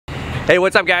Hey,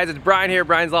 what's up guys? It's Brian here,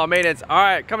 Brian's Lawn Maintenance. All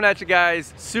right, coming at you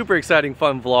guys, super exciting,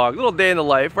 fun vlog, little day in the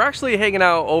life. We're actually hanging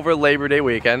out over Labor Day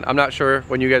weekend. I'm not sure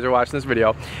when you guys are watching this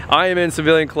video. I am in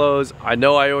civilian clothes. I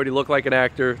know I already look like an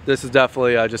actor. This is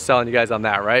definitely just selling you guys on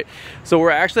that, right? So we're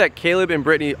actually at Caleb and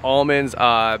Brittany Auman's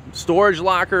storage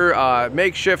locker,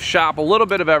 makeshift shop, a little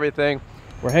bit of everything.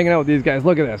 We're hanging out with these guys.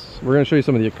 Look at this. We're gonna show you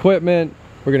some of the equipment.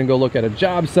 We're gonna go look at a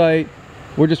job site.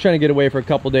 We're just trying to get away for a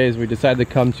couple days. We decided to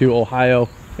come to Ohio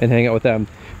and hang out with them.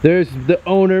 There's the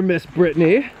owner, Miss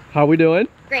Brittany. How we doing?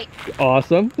 Great.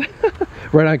 Awesome.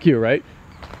 Right on cue, right?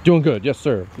 Doing good, yes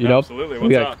sir. You know, absolutely.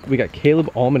 What's up? We got Caleb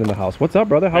Auman in the house. What's up,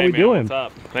 brother? How we doing? What's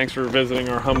up? Thanks for visiting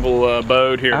our humble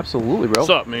abode here. Absolutely, bro.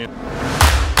 What's up, man?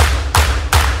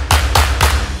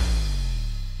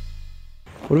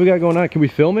 What do we got going on? Can we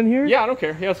film in here? Yeah, I don't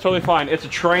care. Yeah, it's totally fine. It's a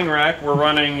train wreck. We're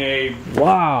running a...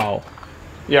 Wow.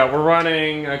 Yeah, we're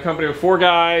running a company with 4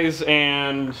 guys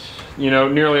and, you know,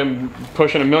 nearly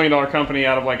pushing $1 million company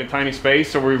out of like a tiny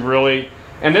space. So we really,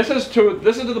 and this is to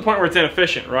the point where it's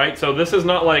inefficient, right? So this is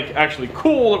not like actually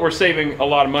cool that we're saving a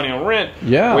lot of money on rent.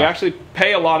 Yeah. We actually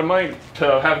pay a lot of money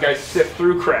to have guys sift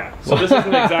through crap. So this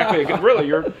isn't exactly,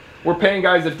 really, we're paying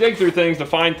guys to dig through things to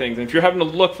find things. And if you're having to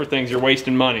look for things, you're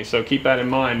wasting money. So keep that in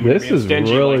mind. This is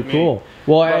really cool.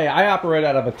 Well, hey, I operate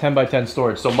out of a 10 by 10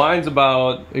 storage. So mine's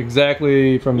about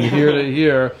exactly from here to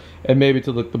here and maybe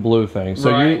to the blue thing.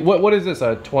 So right. What is this,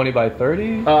 a 20 by 30?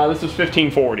 This is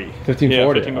 1540. 1540, yeah,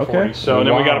 1540. Okay. So and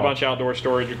then we got a bunch of outdoor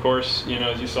storage, of course, you know,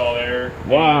 as you saw there.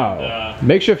 Wow. And,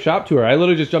 makeshift shop tour. I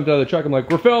literally just jumped out of the truck. I'm like,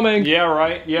 we're filming. Yeah,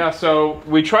 right. Yeah, so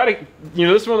we try to, you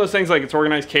know, this is one of those things like it's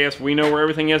organized chaos. We know where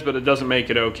everything is, but it doesn't make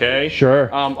it okay.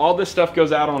 Sure. All this stuff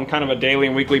goes out on kind of a daily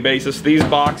and weekly basis. These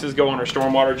boxes go on our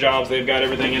stormwater jobs. They've got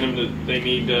everything in them that they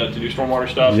need to do stormwater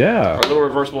stuff. Yeah. Our little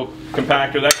reversible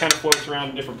compactor, that kind of floats around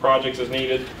in different projects as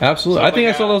needed. Absolutely. I think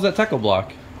I saw those at Techo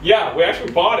Block. Yeah, we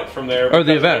actually bought it from there. Or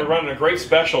the event. They were running a great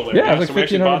special there. Yeah, it was so like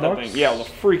 $1,500. Yeah, it was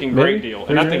a freaking great deal.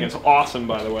 And that thing is awesome,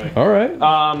 by the way. All right.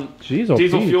 Jeez,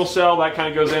 diesel fuel cell, that kind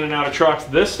of goes in and out of trucks.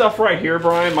 This stuff right here,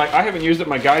 Brian, I haven't used it.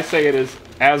 My guys say it is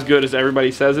as good as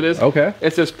everybody says it is. Okay.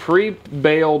 It's this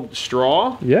pre-baled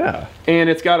straw. Yeah. And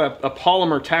it's got a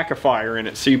polymer tackifier in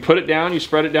it. So you put it down, you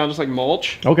spread it down just like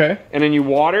mulch. Okay. And then you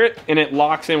water it, and it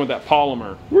locks in with that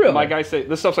polymer. Really? My guys say,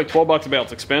 this stuff's like 12 bucks a bale.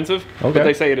 It's expensive. Okay. But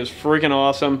they say it is freaking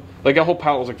awesome. Like, a whole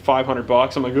pallet was like 500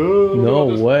 bucks. I'm like, oh. No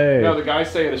way. No, the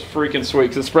guys say it is freaking sweet,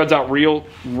 because it spreads out real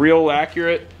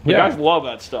accurate. The guys love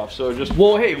that stuff, so just...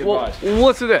 Well, hey,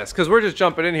 let's do this, because we're just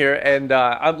jumping in here, and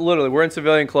we're in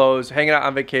civilian clothes, hanging out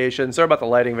on vacation. Sorry about the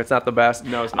lighting if it's not the best.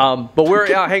 No, it's not. But we're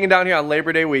hanging down here on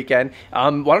Labor Day weekend. Why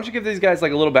don't you give these guys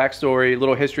like a little backstory, a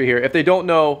little history here. If they don't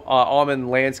know Auman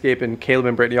Landscape and Caleb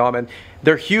and Brittany Auman,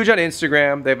 they're huge on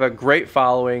Instagram. They have a great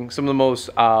following, some of the most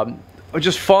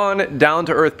just fun,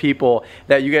 down-to-earth people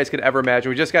that you guys could ever imagine.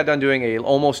 We just got done doing a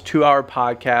almost 2-hour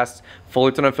podcast,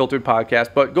 Fullerton Unfiltered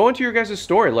podcast. But go into your guys'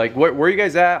 story. Like, where are you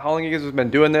guys at? How long you guys have been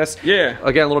doing this? Yeah.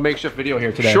 Again, a little makeshift video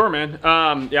here today. Sure, man.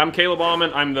 Yeah, I'm Caleb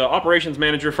Auman. I'm the operations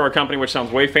manager for our company, which sounds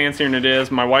way fancier than it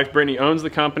is. My wife, Brittany, owns the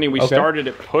company. We started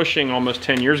it pushing almost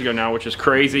 10 years ago now, which is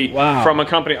crazy. Wow. From a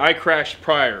company I crashed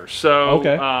prior. So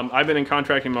I've been in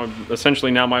contracting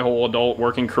essentially now my whole adult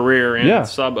working career and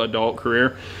sub-adult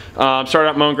career. Started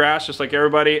out mowing grass just like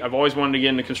everybody. I've always wanted to get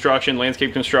into construction,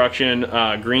 landscape construction,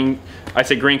 green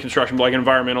construction, but like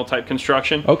environmental type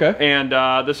construction. Okay. And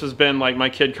this has been like my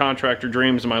kid contractor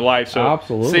dreams in my life. So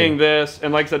absolutely. Seeing this,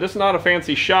 and like I said, this is not a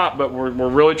fancy shop, but we're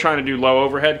really trying to do low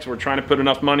overhead because we're trying to put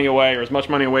enough money away, or as much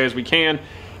money away as we can,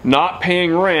 not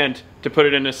paying rent, to put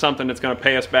it into something that's going to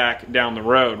pay us back down the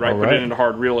road, right? Put it into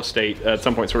hard real estate at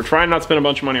some point. So we're trying not to spend a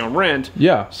bunch of money on rent.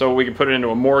 Yeah. So we can put it into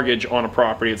a mortgage on a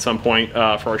property at some point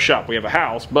for our shop. We have a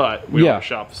house, but we don't have a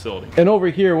shop facility. And over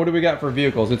here, what do we got for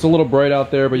vehicles? It's a little bright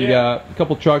out there, but you got a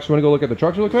couple trucks. You want to go look at the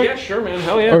trucks real quick? Yeah, sure, man.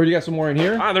 Hell yeah. Or you got some more in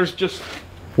here? There's just...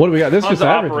 What do we got? This is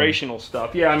operational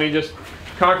stuff. Yeah, I mean, just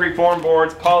concrete form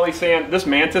boards, poly sand. This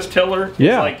Mantis tiller.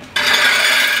 Yeah. Like,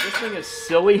 this thing is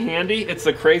silly handy. It's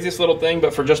the craziest little thing,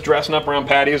 but for just dressing up around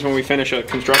patios when we finish a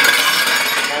construction.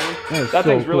 That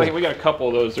thing's really, we got a couple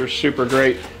of those. They're super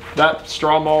great. That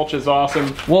straw mulch is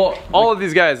awesome. Well, all of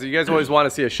these guys, you guys always want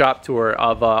to see a shop tour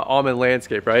of Auman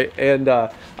Landscape, right? And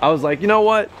I was like, you know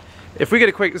what? If we get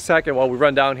a quick second while we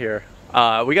run down here,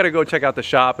 we got to go check out the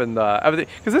shop and everything,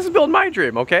 because this is building my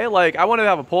dream, okay? Like, I want to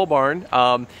have a pole barn,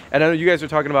 and I know you guys are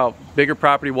talking about bigger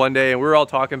property one day, and we were all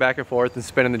talking back and forth and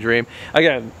spinning the dream.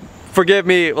 Again, forgive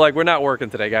me, like we're not working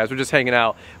today, guys. We're just hanging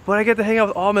out. But I get to hang out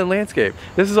with Auman Landscape.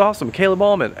 This is awesome. Caleb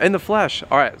Auman in the flesh.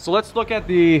 All right, so let's look at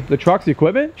the truck's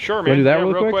equipment. Sure, man. Do that yeah,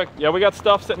 real quick? Yeah, we got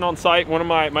stuff sitting on site. One of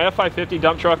my F550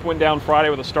 dump truck went down Friday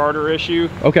with a starter issue.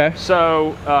 Okay.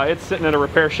 So it's sitting at a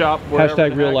repeir shop.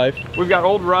 Hashtag real life. We've got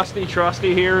old Rusty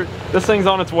Trusty here. This thing's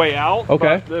on its way out.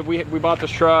 Okay. We bought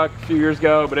this truck a few years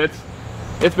ago, but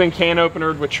it's been can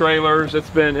openered with trailers. It's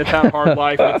had a hard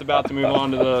life. It's about to move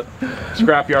on to the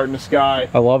scrapyard in the sky.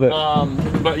 I love it.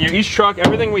 But each truck,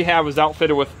 everything we have is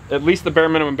outfitted with at least the bare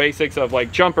minimum basics of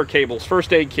like jumper cables,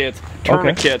 first aid kits,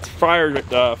 tourniquets,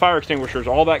 fire extinguishers,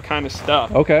 all that kind of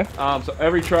stuff. Okay. So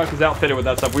every truck is outfitted with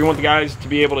that stuff. We want the guys to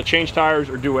be able to change tires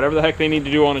or do whatever the heck they need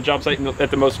to do on a job site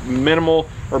at the most minimal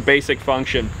or basic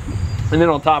function. And then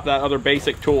on top of that, other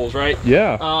basic tools, right?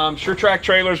 Yeah. SureTrack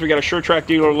trailers, we got a SureTrack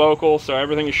dealer local, so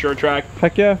everything is SureTrack.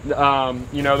 Heck yeah.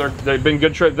 You know, they've been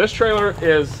good. This trailer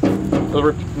is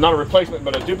not a replacement,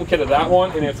 but a duplicate of that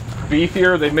one, and it's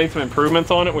beefier. They've made some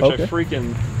improvements on it, which I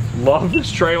freaking love this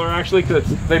trailer actually, because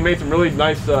they made some really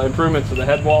nice improvements to the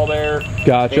head wall there.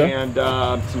 Gotcha. And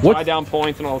some tie down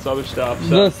points and all this other stuff.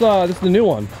 So. This is the new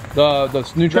one.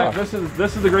 The new truck. Yeah,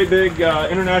 this is the great big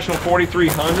International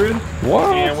 4300.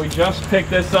 What? And we just picked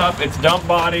this up. It's dump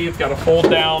body. It's got a fold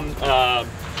down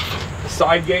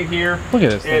side gate here. Look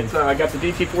at this thing. It's got the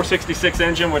DT466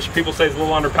 engine, which people say is a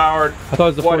little underpowered. I thought it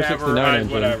was the 469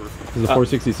 engine. Whatever. Is it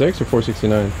 466 or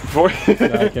 469?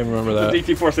 I can't remember that. The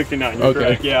DT469. You're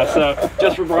correct. Yeah. So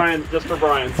just for Brian. So,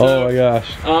 oh my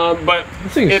gosh. But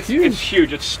this thing is huge. It's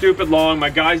huge. It's stupid long. My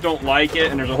guys don't like it,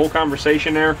 and there's a whole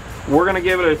conversation there. We're gonna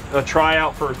give it a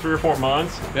tryout for 3 or 4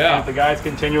 months. Yeah. And if the guys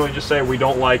continually just say we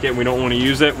don't like it, and we don't want to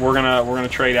use it, we're gonna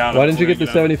trade out. Why didn't you get the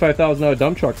 $75,000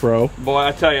 dump truck, bro? Boy,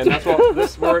 I tell you, that's what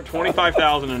we're at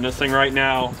 25,000 in this thing right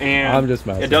now, and I'm just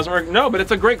messing. It doesn't work. No, but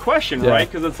it's a great question, right?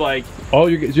 Because it's like, oh,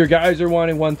 your guys are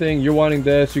wanting one thing, you're wanting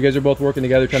this. You guys are both working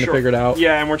together trying to figure it out.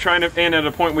 Yeah, and we're trying to, and at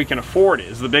a point we can afford it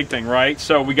is the big thing, right?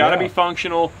 So we got to be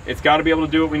functional. It's got to be able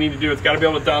to do what we need to do. It's got to be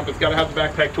able to dump. It's got to have the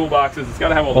backpack toolboxes. It's got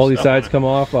to have all these sides come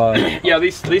off. Yeah,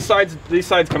 these sides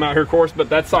come out here, of course, but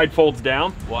that side folds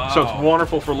down. Wow. So it's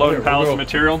wonderful for loading pallets of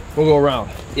material. We'll go around.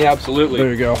 Yeah, absolutely.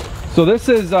 There you go. So this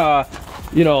is,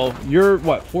 you know, you're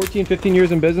what, 14, 15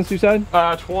 years in business, you said?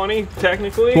 20,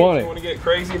 technically. 20. I want to get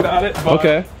crazy about it. But,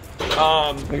 okay. Look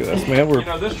at this, man. You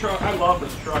know, this truck, I love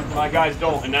this truck. My guys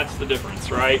don't, and that's the difference,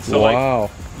 right? So, wow.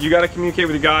 Like, you got to communicate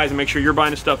with the guys and make sure you're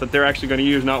buying the stuff that they're actually going to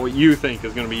use, not what you think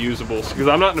is going to be usable. Because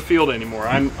I'm not in the field anymore.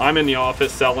 I'm in the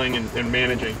office selling and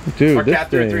managing. Dude, our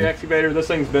Cat 33 excavator, this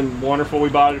thing's been wonderful. We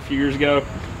bought it a few years ago.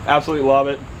 Absolutely love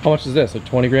it. How much is this? Like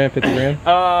 20 grand, 50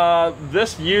 grand?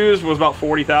 This used was about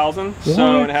 40,000.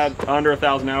 So it had under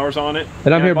 1,000 hours on it.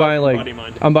 And I'm here buying like,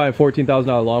 I'm buying $14,000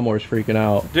 lawnmowers, freaking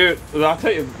out. Dude, I'll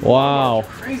tell you. Wow.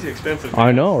 Crazy expensive. Man.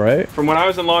 I know, right? From when I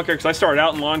was in lawn care, because I started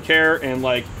out in lawn care, and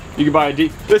like, you could buy a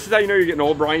this is how you know you're getting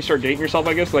old, Brian. You start dating yourself,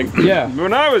 I guess. Like, yeah.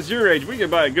 When I was your age, we could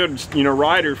buy a good, you know,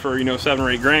 rider for, you know, 7 or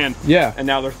 8 grand. Yeah. And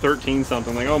now they're 13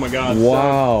 something. Like, oh my god.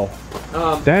 Wow.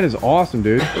 So, that is awesome,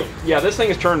 dude. Yeah, this thing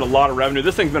has turned a lot of revenue.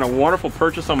 This thing's been a wonderful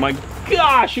purchase. I'm like,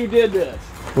 gosh, who did this?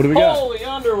 What do we got? Holy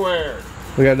underwear.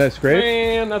 We got a nice scrape.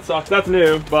 Man, that sucks. That's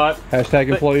new, but hashtag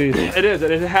employees. It is.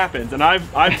 It happens, and I've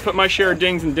put my share of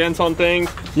dings and dents on things.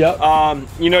 Yep.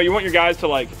 You know, you want your guys to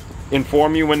like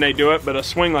inform you when they do it, but a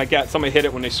swing like that, somebody hit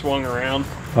it when they swung around.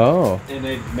 Oh. And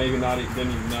they maybe didn't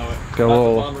even know it. Got a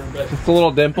little, just a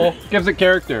little dimple. Gives it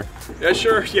character. Yeah,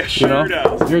 sure. Yeah, sure, you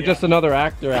know, does. You're just another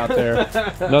actor out there.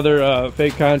 Another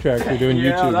fake contractor doing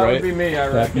YouTube, that right? Would be me, I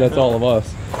reckon. That's all of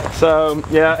us. So,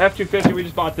 yeah, F250 we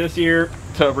just bought this year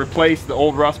to replace the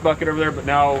old rust bucket over there, but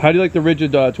now... How do you like the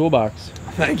rigid toolbox?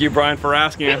 Thank you, Brian, for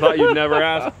asking. I thought you'd never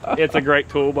ask. It's a great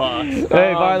toolbox.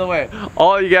 Hey, by the way,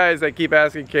 all you guys that keep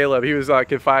asking Caleb, he was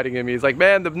confiding in me. He's like,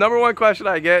 man, the #1 question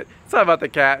I get, it's not about the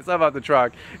cat, it's not about the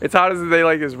truck. It's how does they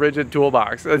like his rigid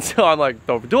toolbox? And so I'm like,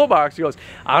 the toolbox? He goes,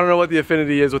 I don't know what the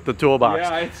affinity is with the toolbox.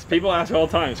 Yeah, people ask all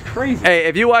the time. It's crazy. Hey,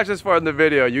 if you watch this far in the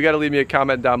video, you got to leave me a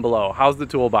comment down below. How's the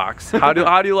toolbox? How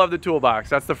do you love the toolbox?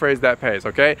 That's the phrase that pays,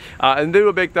 okay? And do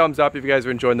a big thumbs up if you guys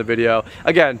are enjoying the video.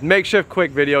 Again, makeshift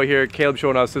quick video here. Caleb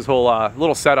showing us his whole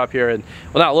little setup here, and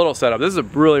well, not a little setup. This is a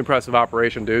really impressive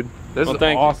operation, dude. This is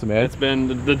awesome, man. It's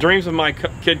been the dreams of my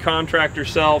kid contractor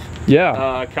self.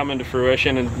 Yeah. Coming to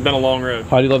fruition, and it's been a long road.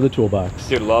 How do you love the toolbox?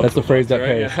 Dude, love. That's the phrase that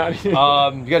pays. Right?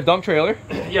 Yeah. You got a dump trailer?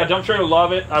 Yeah, dump trailer,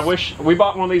 love it. I wish we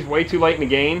bought one of these way too late in the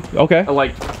game. Okay.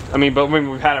 Like, I mean, but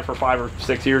we've had it for 5 or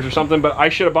 6 years or something. But I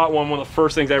should have bought one of the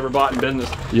first things I ever bought in business.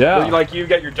 Yeah. Like you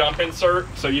got your dump insert,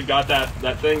 so you've got that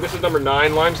thing. This is number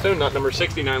 9 limestone, not number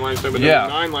 69 limestone, but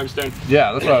number 9 limestone.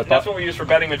 Yeah, that's what I thought. That's what we use for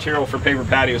bedding material for paper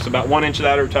patios. So about 1 inch of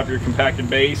that over top of your your compacted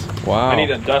base. Wow. I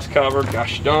need a dust cover.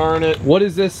 Gosh darn it. What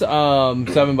is this?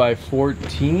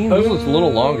 7x14? This looks a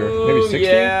little longer. Maybe 16?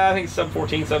 Yeah, I think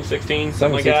 714, 716,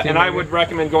 something like that. And I would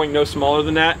recommend going no smaller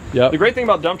than that. Yep. The great thing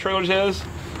about dump trailers is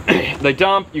they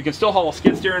dump. You can still haul a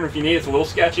skid steer, and if you need, it's a little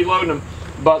sketchy loading them.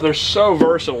 But they're so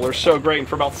versatile. They're so great, and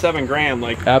for about $7 grand,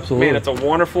 like, absolutely, man, it's a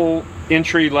wonderful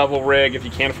entry-level rig if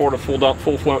you can't afford a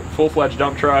full-fledged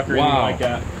dump truck or anything like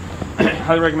that.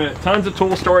 Highly recommend it. Tons of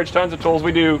tool storage, tons of tools.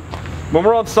 We do, when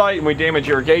we're on site and we damage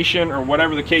irrigation or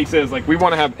whatever the case is, like, we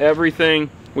want to have everything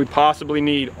we possibly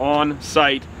need on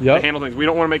site to handle things. We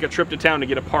don't want to make a trip to town to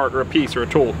get a part or a piece or a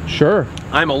tool. Sure.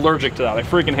 I'm allergic to that. I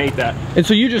freaking hate that. And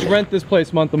so you just rent this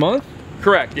place month to month?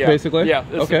 Correct, yeah. Basically? Yeah,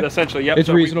 okay. Essentially, yep. It's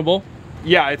so reasonable?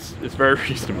 Yeah, it's very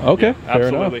reasonable. Okay, yeah, fair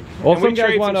absolutely. Enough. Well, and some we guys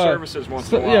trade want some services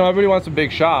once in a while. You know, everybody wants a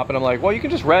big shop, and I'm like, well, you can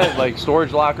just rent like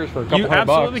storage lockers for a couple $100 bucks.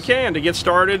 You absolutely can to get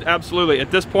started. Absolutely. At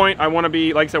this point, I want to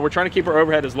be, like I said, we're trying to keep our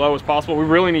overhead as low as possible. We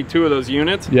really need 2 of those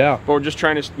units. Yeah. But we're just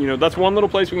trying to, you know, that's one little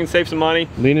place we can save some money.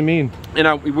 Lean and mean.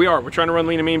 And we're trying to run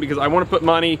lean and mean because I want to put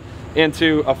money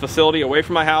into a facility away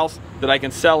from my house that I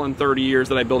can sell in 30 years,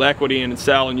 that I build equity in and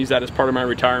sell and use that as part of my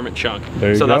retirement chunk.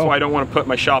 So that's why I don't want to put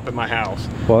my shop at my house.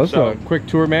 Well, that's a quick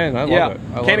tour, man. I love it.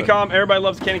 Canicom, everybody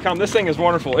loves Canicom. This thing is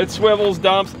wonderful. It swivels,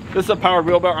 dumps. This is a powered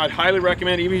wheelbarrow. I'd highly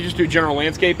recommend, even if you just do general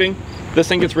landscaping, this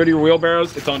thing gets rid of your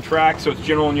wheelbarrows. It's on track, so it's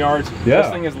general in yards. Yeah.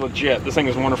 This thing is legit. This thing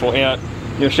is wonderful. And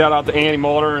you know, shout out to Andy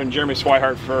Mulder and Jeremy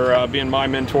Swihart for being my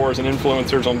mentors and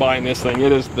influencers on buying this thing.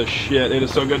 It is the shit. It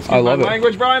is so good. Excuse my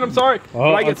language, Brian. I'm sorry.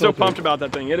 But I get so pumped about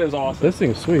that thing. It is awesome. This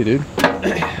thing's sweet, dude.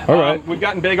 All right. We've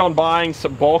gotten big on buying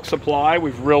some bulk supply.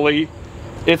 We've really,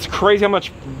 it's crazy how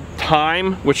much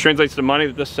time, which translates to money,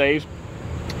 that this saves,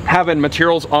 having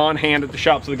materials on hand at the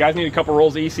shop. So the guys need a couple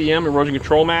rolls of ECM, erosion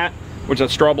control mat, which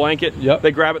is a straw blanket. Yep.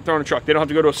 They grab it, throw it in a truck. They don't have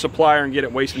to go to a supplier and get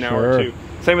it, waste an hour or 2.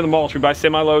 Same with the mulch. We buy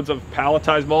semi-loads of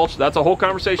palletized mulch. That's a whole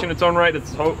conversation in its own right.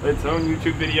 It's its own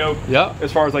YouTube video. Yeah.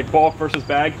 As far as like bulk versus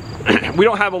bag. We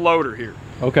don't have a loader here.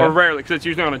 Okay. Or rarely, because it's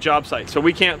usually on a job site. So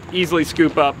we can't easily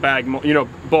scoop up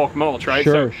bulk mulch, right?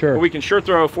 Sure, so, sure. But we can sure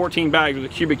throw 14 bags with a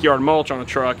cubic yard mulch on a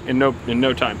truck in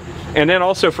no time. And then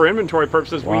also for inventory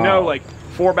purposes, we know like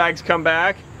 4 bags come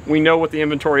back. We know what the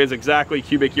inventory is exactly,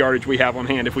 cubic yardage we have on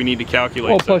hand if we need to calculate.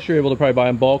 Well, plus you're able to probably buy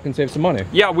in bulk and save some money.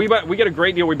 Yeah, we get a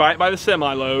great deal. We buy it by the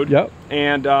semi-load. Yep.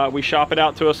 And we shop it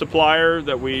out to a supplier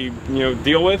that we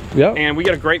deal with. Yep. And we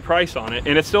get a great price on it.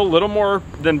 And it's still a little more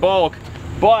than bulk,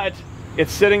 but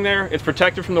it's sitting there. It's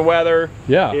protected from the weather.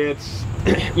 Yeah. It's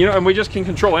and we just can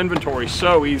control inventory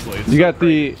so easily. You got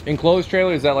the enclosed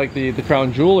trailer. Is that like the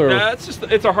crown jewel, or? It's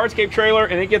a hardscape trailer,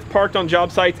 and it gets parked on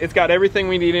job sites. It's got everything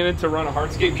we need in it to run a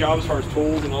hardscape job as far as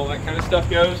tools and all that kind of stuff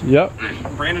goes. Yep.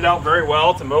 Branded out very well.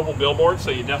 It's a mobile billboard,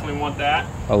 so you definitely want that.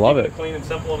 I love it. Clean and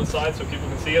simple on the side so people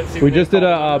can see it. We just did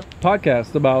a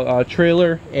podcast about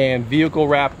trailer and vehicle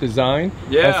wrap design.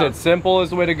 Yeah. I said simple is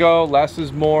the way to go. Less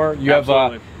is more. You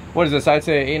Absolutely. have what is this? I'd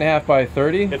say 8.5 by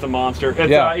 30. It's a monster. It's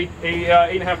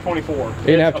 8.5 24.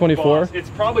 8.5 24. It's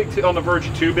probably on the verge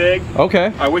of too big.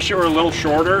 Okay. I wish it were a little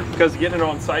shorter because getting it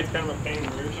on site's kind of a pain in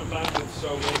the rear sometimes. It's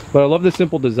so big. But I love the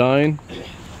simple design.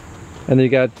 And then you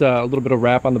got a little bit of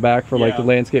wrap on the back for like the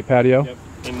landscape patio. Yep.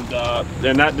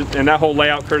 And that whole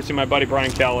layout courtesy of my buddy Brian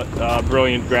Callett,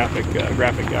 brilliant graphic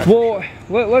guy. Well,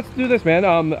 let's do this, man.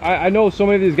 I know so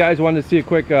many of these guys wanted to see a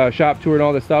quick shop tour and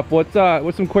all this stuff. What's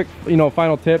some quick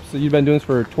final tips? You've been doing this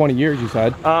for 20 years, you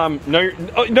said. Know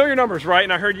your numbers, right?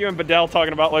 And I heard you and Bedell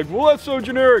talking about like, well, that's so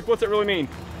generic. What's that really mean?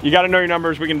 You got to know your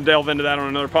numbers. We can delve into that on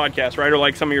another podcast, right? Or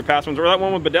like some of your past ones, or that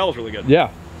one with Bedell is really good.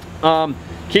 Yeah.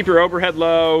 Keep your overhead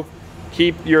low.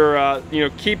 Keep your,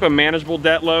 keep a manageable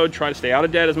debt load. Try to stay out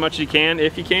of debt as much as you can,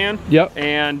 if you can. Yep.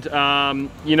 And,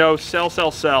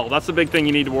 sell. That's the big thing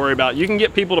you need to worry about. You can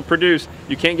get people to produce.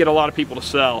 You can't get a lot of people to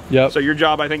sell. Yep. So your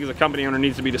job, I think, as a company owner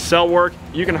needs to be to sell work.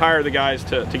 You can hire the guys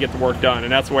to get the work done.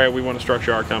 And that's the way we want to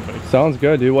structure our company. Sounds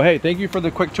good, dude. Well, hey, thank you for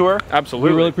the quick tour.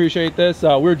 Absolutely. We really appreciate this. We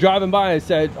were driving by and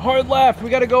said, hard left. We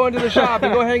got to go into the shop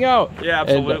and go hang out. Yeah,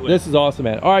 absolutely. And, this is awesome,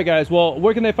 man. All right, guys. Well,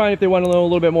 where can they find if they want to know a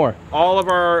little bit more? All of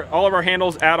our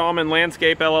handles at Auman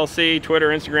Landscape LLC, Twitter,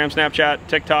 Instagram, Snapchat,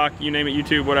 TikTok, you name it,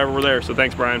 YouTube, whatever, we're there. So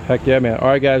thanks, Brian. Heck yeah, man. All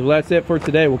right, guys. Well, that's it for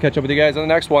today. We'll catch up with you guys on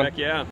the next one. Heck yeah.